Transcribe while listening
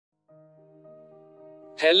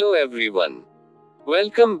Hello everyone.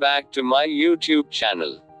 Welcome back to my YouTube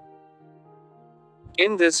channel.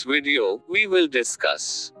 In this video, we will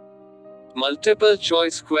discuss multiple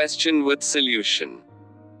choice question with solution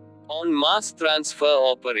on mass transfer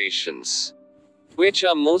operations, which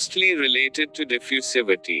are mostly related to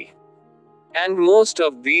diffusivity. And most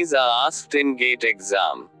of these are asked in GATE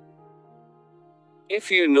exam.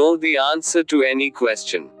 If you know the answer to any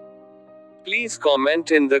question, please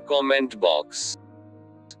comment in the comment box.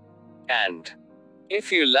 And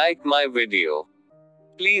if you like my video,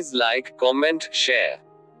 please like, comment, share,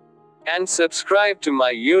 and subscribe to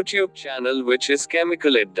my YouTube channel, which is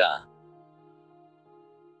Chemical Idda.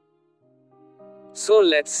 So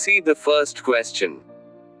let's see the first question.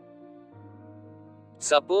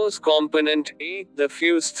 Suppose component A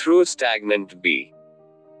diffuse through stagnant B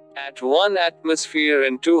at 1 atmosphere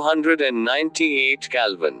and 298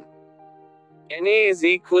 Kelvin. Na is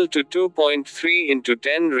equal to 2.3 into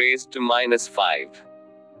 10 raised to minus 5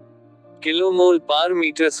 kilomole per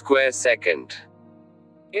meter square second.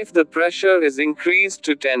 If the pressure is increased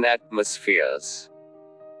to 10 atmospheres,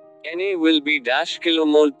 Na will be dash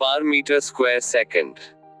kilomole per meter square second.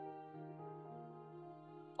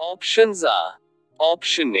 Options are: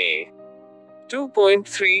 Option A,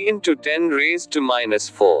 2.3 into 10 raised to minus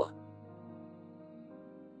 4.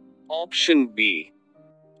 Option B,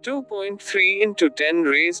 2.3 into 10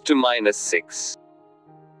 raised to minus 6.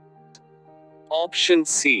 Option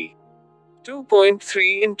C,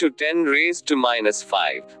 2.3 into 10 raised to minus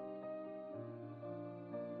 5.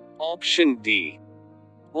 Option D,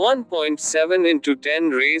 1.7 into 10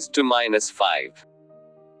 raised to minus 5.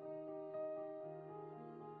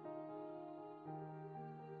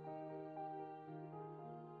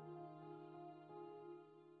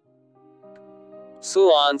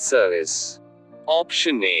 So answer is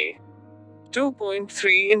Option A,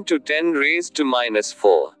 2.3 into 10 raised to minus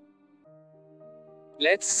 4.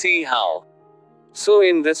 Let's see how. So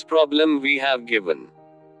in this problem we have given,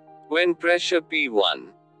 when pressure P1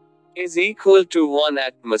 is equal to 1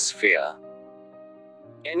 atmosphere,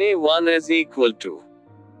 Na1 is equal to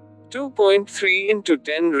 2.3 into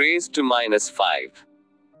 10 raised to minus 5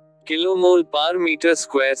 kilomole per meter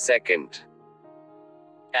square second.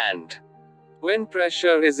 And when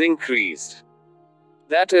pressure is increased,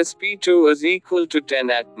 that is P2 is equal to 10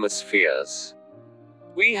 atmospheres,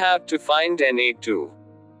 we have to find Na2.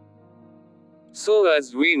 So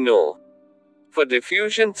as we know, for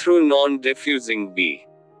diffusion through non-diffusing B,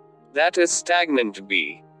 that is stagnant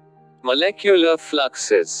B, molecular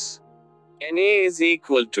flux is Na is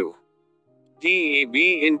equal to dAB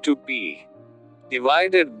into P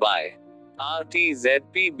divided by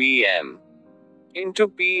RTZPBm into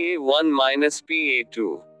Pa1 minus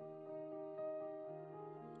Pa2.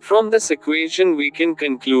 From this equation we can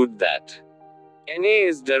conclude that Na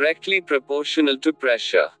is directly proportional to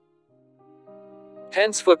pressure.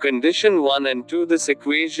 Hence for condition 1 and 2 this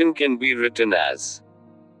equation can be written as.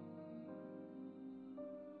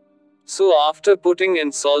 So after putting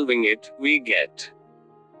and solving it, we get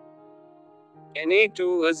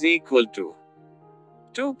Na2 is equal to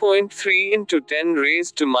 2.3 into 10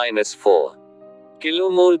 raised to minus 4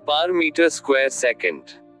 kilomole per meter square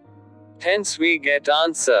second. Hence we get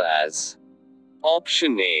answer as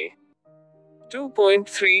Option A,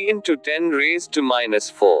 2.3 into 10 raised to minus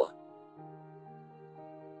 4.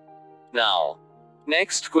 Now,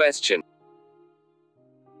 next question.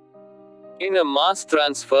 In a mass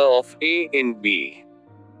transfer of A in B,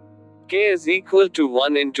 K is equal to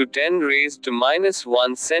 1 into 10 raised to minus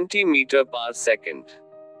 1 centimeter per second,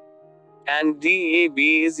 and dAB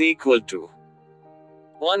is equal to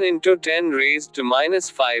 1 into 10 raised to minus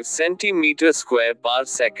 5 centimeter square per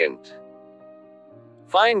second.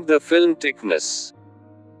 Find the film thickness.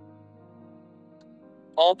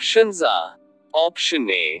 Options are: Option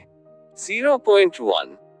A,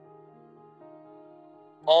 0.1.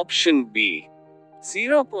 Option B,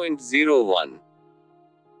 0.01.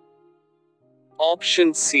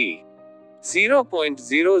 Option C,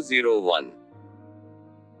 0.001.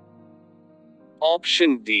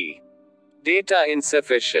 Option D, data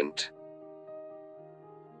insufficient.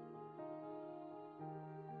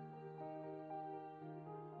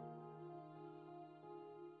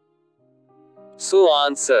 So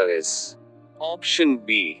answer is Option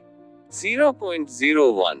B,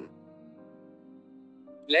 0.01.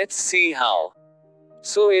 Let's see how.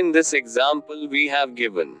 So in this example we have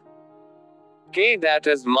given K, that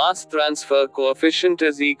is mass transfer coefficient,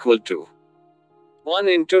 is equal to 1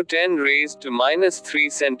 into 10 raised to minus 3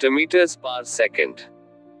 centimeters per second.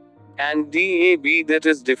 And dAB, that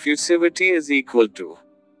is diffusivity, is equal to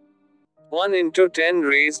 1 into 10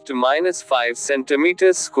 raised to minus 5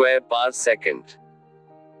 centimeters square per second.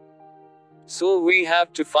 So we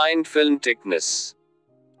have to find film thickness.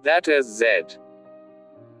 That is Z.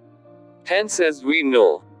 Hence, as we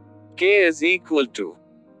know, K is equal to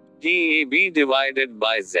DAB divided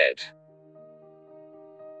by Z.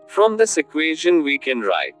 From this equation we can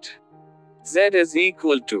write Z is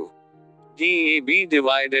equal to DAB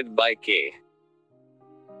divided by K.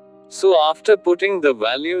 So after putting the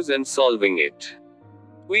values and solving it,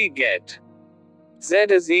 we get Z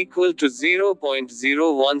is equal to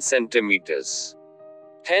 0.01 centimeters.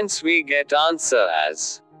 Hence we get answer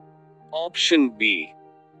as option B,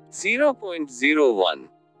 0.01.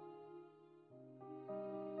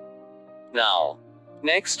 Now,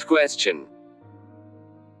 next question.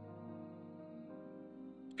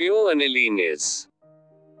 Pure aniline is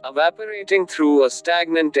evaporating through a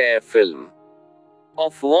stagnant air film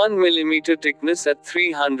of 1 mm thickness at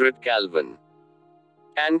 300 Kelvin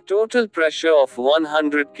and total pressure of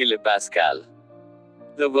 100 kilopascal.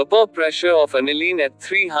 The vapor pressure of aniline at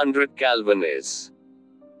 300 Kelvin is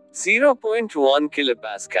 0.1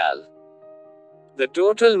 kilopascal. The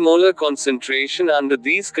total molar concentration under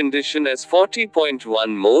these conditions is 40.1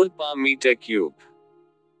 mole per meter cube.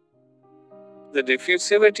 The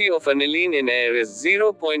diffusivity of aniline in air is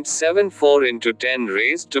 0.74 into 10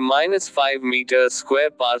 raised to minus 5 meters square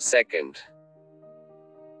per second.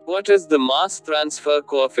 What is the mass transfer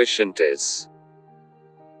coefficient is?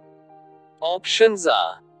 Options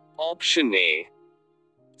are: option A,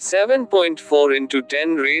 7.4 into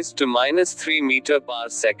 10 raised to minus 3 meter per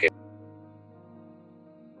second.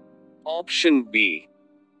 Option B,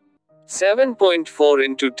 7.4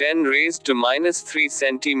 into 10 raised to minus 3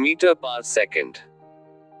 centimeter per second.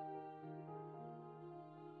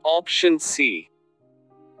 Option C,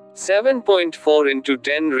 7.4 into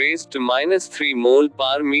 10 raised to minus 3 mole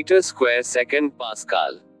per meter square second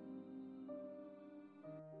Pascal.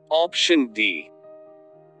 Option D,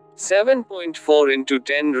 7.4 into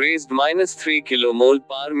 10 raised minus 3 kilomole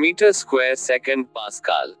per meter square second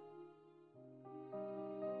Pascal.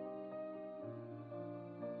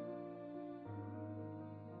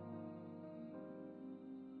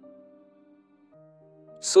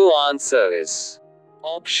 So answer is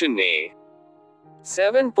option A,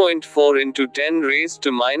 7.4 into 10 raised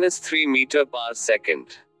to minus 3 meter per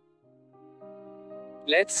second.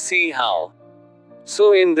 Let's see how.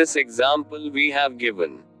 So in this example we have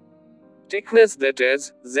given thickness, that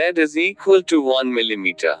is, Z is equal to 1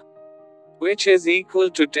 millimeter, which is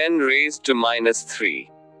equal to 10 raised to minus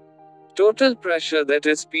 3. Total pressure, that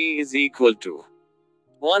is P, is equal to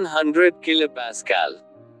 100 kilopascal.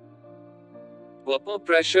 Vapor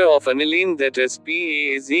pressure of aniline, that is PA,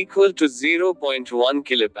 is equal to 0.1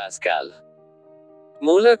 kilopascal.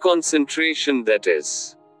 Molar concentration, that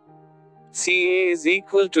is Ca, is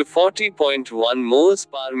equal to 40.1 moles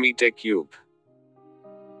per meter cube.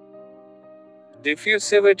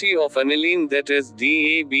 Diffusivity of aniline, that is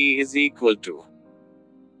DAB, is equal to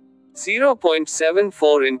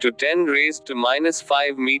 0.74 into 10 raised to minus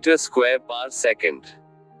 5 meters square per second.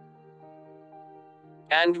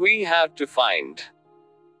 And we have to find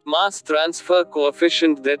mass transfer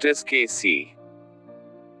coefficient, that is Kc.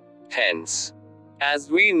 Hence,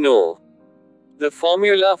 as we know, the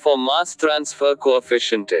formula for mass transfer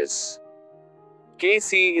coefficient is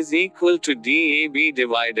Kc is equal to DAB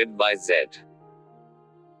divided by Z.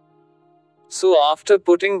 So after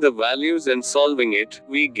putting the values and solving it,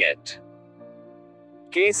 we get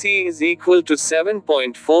Kc is equal to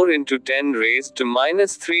 7.4 into 10 raised to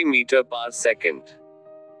minus 3 meter per second.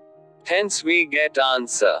 Hence we get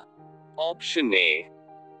answer option A,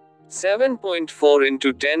 7.4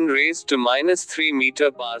 into 10 raised to minus 3 meter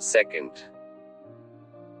per second.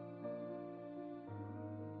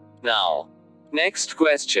 Now, next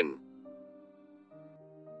question.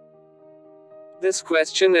 This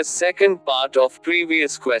question is second part of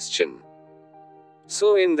previous question.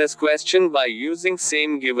 So in this question, by using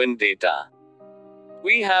same given data,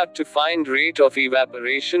 we have to find rate of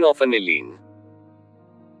evaporation of aniline.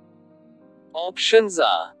 Options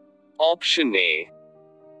are: option A,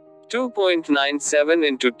 2.97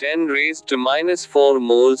 into 10 raised to minus 4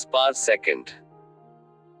 moles per second.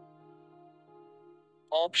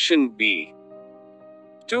 Option B,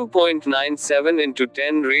 2.97 into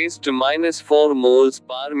 10 raised to minus 4 moles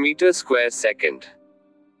per meter square second.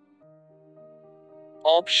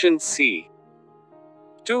 Option C,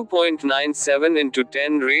 2.97 into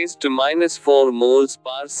 10 raised to minus 4 moles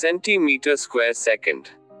per centimeter square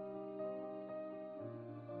second.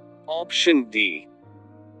 Option D,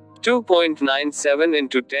 2.97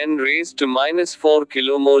 into 10 raised to minus 4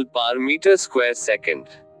 kilomole per meter square second.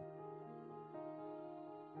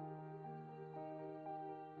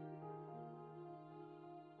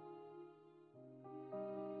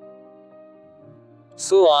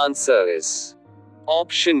 So answer is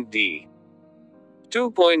option D.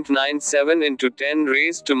 2.97 into 10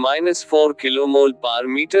 raised to minus 4 kilomole per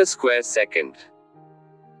meter square second.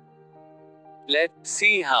 Let's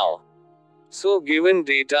see how. So given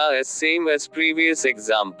data is same as previous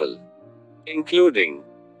example, including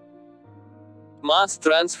mass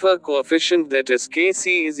transfer coefficient, that is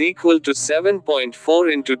Kc is equal to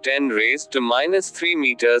 7.4 into 10 raised to minus 3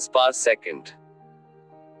 meters per second,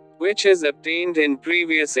 which is obtained in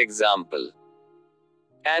previous example.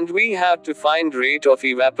 And we have to find rate of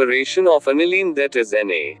evaporation of aniline, that is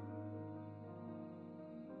Na.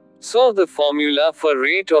 So the formula for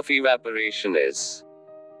rate of evaporation is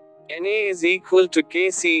Na is equal to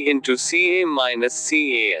Kc into Ca minus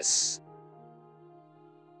Cas.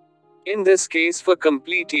 In this case, for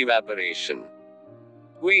complete evaporation,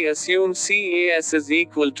 we assume Cas is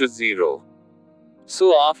equal to 0.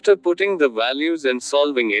 So after putting the values and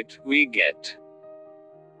solving it, we get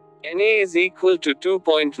Na is equal to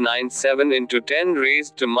 2.97 into 10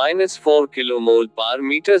 raised to minus 4 kilomole per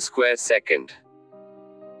meter square second.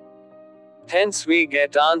 Hence we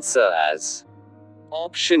get answer as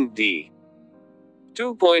option D.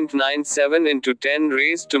 2.97 into 10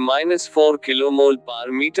 raised to minus 4 kilomole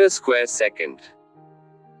per meter square second.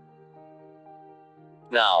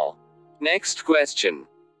 Now, next question.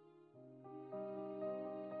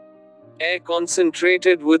 Air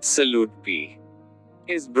concentrated with solute P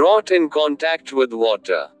is brought in contact with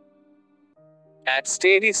water. At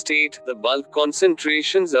steady state, the bulk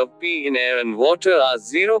concentrations of P in air and water are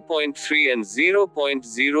 0.3 and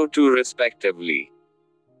 0.02 respectively.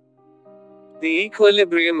 The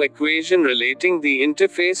equilibrium equation relating the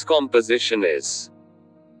interface composition is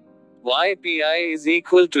YPI is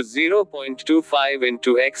equal to 0.25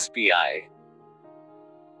 into XPI.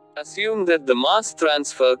 Assume that the mass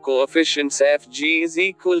transfer coefficients Fg is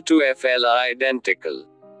equal to Fl are identical.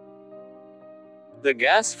 The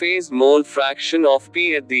gas phase mole fraction of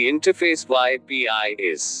P at the interface YPI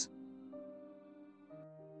is.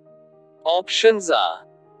 Options are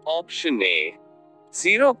option A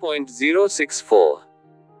 0.064,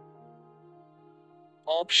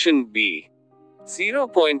 option B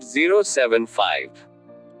 0.075,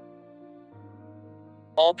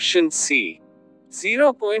 option C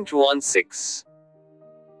 0.16,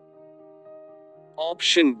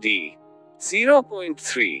 option D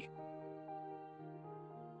 0.3.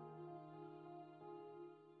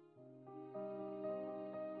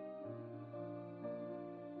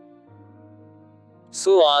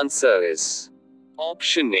 So answer is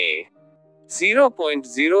option A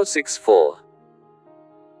 0.064.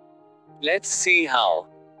 Let's see how.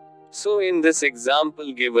 So in this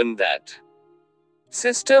example given that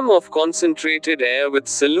system of concentrated air with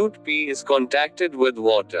solute P is contacted with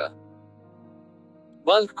water.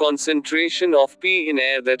 Bulk concentration of P in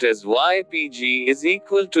air, that is YPG, is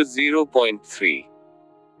equal to 0.3.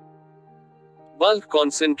 Bulk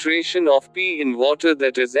concentration of P in water,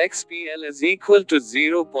 that is XPL, is equal to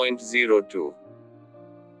 0.02.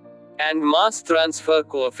 And mass transfer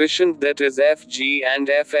coefficient, that is Fg and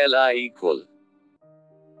Fl, are equal.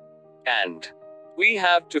 And we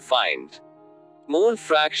have to find mole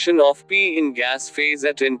fraction of P in gas phase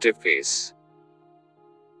at interface.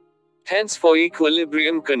 Hence for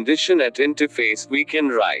equilibrium condition at interface we can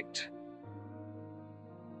write,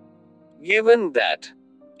 given that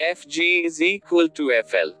Fg is equal to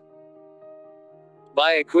Fl.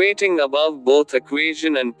 By equating above both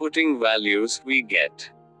equation and putting values, we get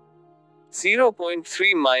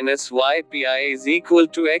 0.3 minus YPI is equal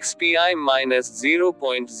to XPI minus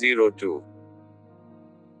 0.02.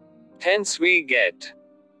 Hence we get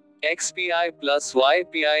XPI plus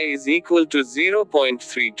YPI is equal to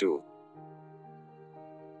 0.32.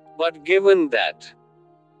 But given that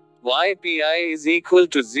YPI is equal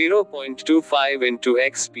to 0.25 into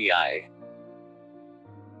XPI,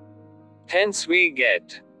 hence we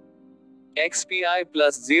get XPI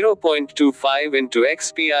plus 0.25 into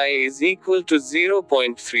XPI is equal to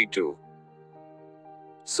 0.32.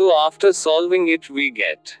 So after solving it we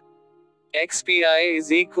get XPI is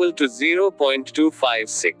equal to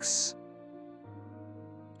 0.256.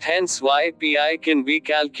 Hence YPI can be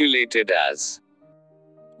calculated as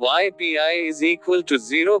YPI is equal to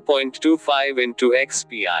 0.25 into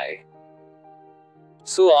XPI.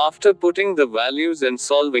 So after putting the values and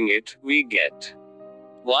solving it, we get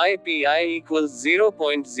YPI equals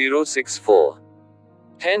 0.064.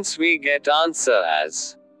 Hence we get answer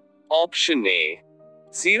as option A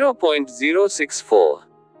 0.064.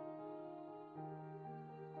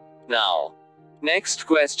 Now, next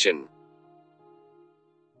question.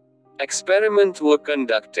 Experiments were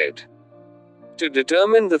conducted to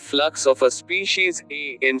determine the flux of a species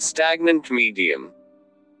A in stagnant medium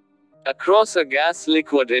across a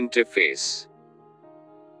gas-liquid interface.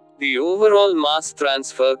 The overall mass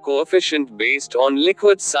transfer coefficient based on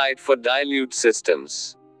liquid side for dilute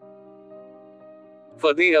systems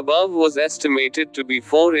for the above was estimated to be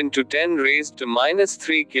 4 into 10 raised to minus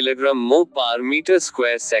 3 kg mole per meter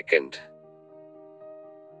square second.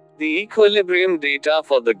 The equilibrium data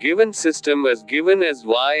for the given system is given as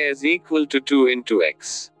y is equal to 2 into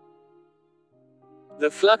x.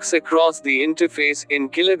 The flux across the interface in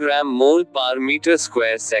kilogram mole per meter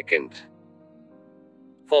square second.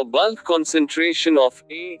 For bulk concentration of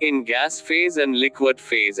A in gas phase and liquid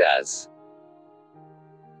phase as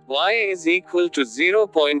y is equal to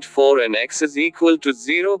 0.4 and x is equal to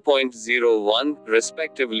 0.01,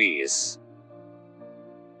 respectively is.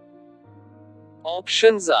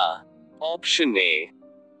 Options are: Option A,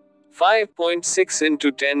 5.6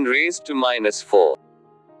 into 10 raised to minus 4.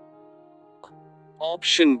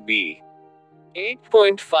 Option B,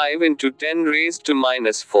 8.5 into 10 raised to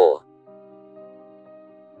minus 4.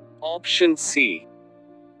 Option C,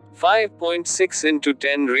 5.6 into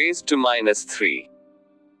 10 raised to minus 3.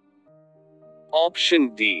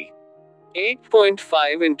 Option D,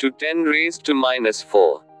 8.5 into 10 raised to minus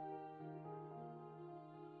 4.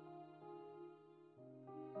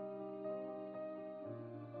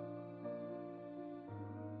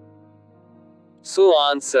 So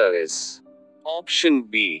answer is option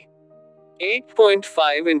B,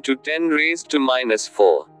 8.5 into 10 raised to minus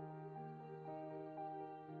 4.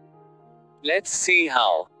 Let's see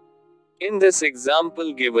how. In this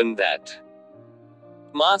example given that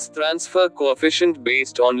mass transfer coefficient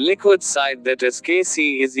based on liquid side, that is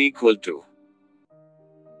Kc, is equal to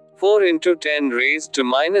 4 into 10 raised to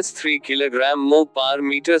minus 3 kg mole per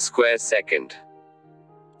meter square second.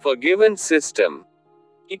 For given system,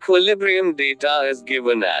 equilibrium data is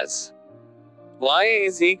given as y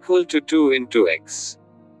is equal to 2 into x.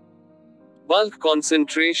 Bulk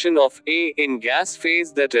concentration of A in gas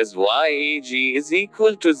phase, that is YAG, is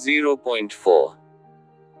equal to 0.4.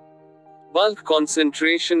 Bulk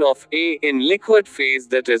concentration of A in liquid phase,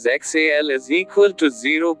 that is XAL, is equal to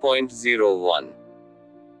 0.01.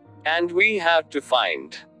 And we have to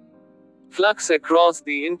find flux across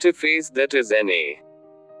the interface, that is NA.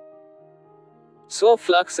 So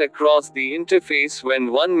flux across the interface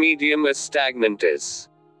when one medium is stagnant is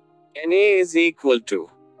NA is equal to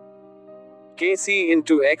Kc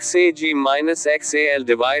into XAG minus XAL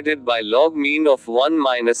divided by log mean of 1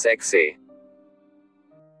 minus XA,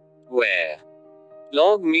 where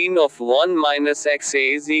log mean of 1 minus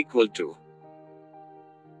XA is equal to.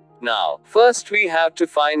 Now, first we have to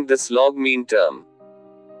find this log mean term.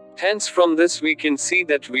 Hence from this we can see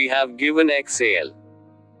that we have given XAL.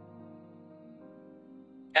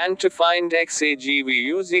 And to find XAG we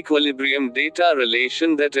use equilibrium data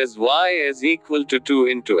relation, that is y is equal to 2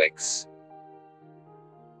 into x.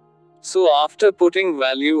 So after putting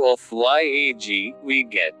value of YAG, we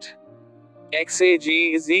get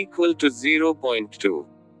XAG is equal to 0.2.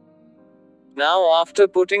 Now after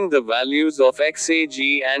putting the values of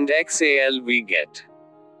XAG and XAL, we get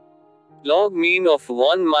log mean of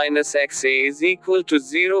 1 minus XA is equal to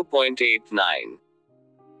 0.89.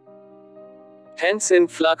 Hence in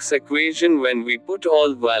flux equation when we put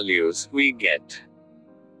all values, we get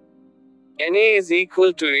Na is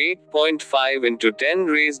equal to 8.5 into 10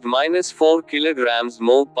 raised minus 4 kilograms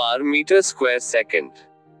mole per meter square second.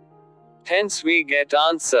 Hence we get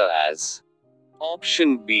answer as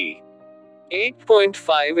option B,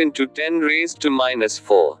 8.5 into 10 raised to minus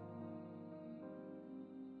 4.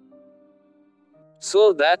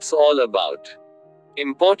 So that's all about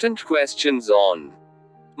important questions on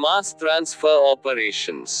mass transfer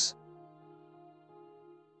operations.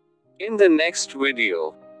 In the next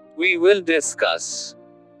video, we will discuss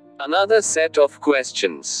another set of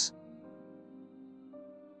questions.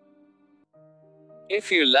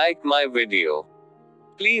 If you like my video,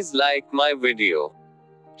 please like my video,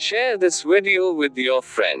 share this video with your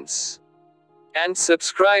friends, and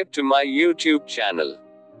subscribe to my YouTube channel.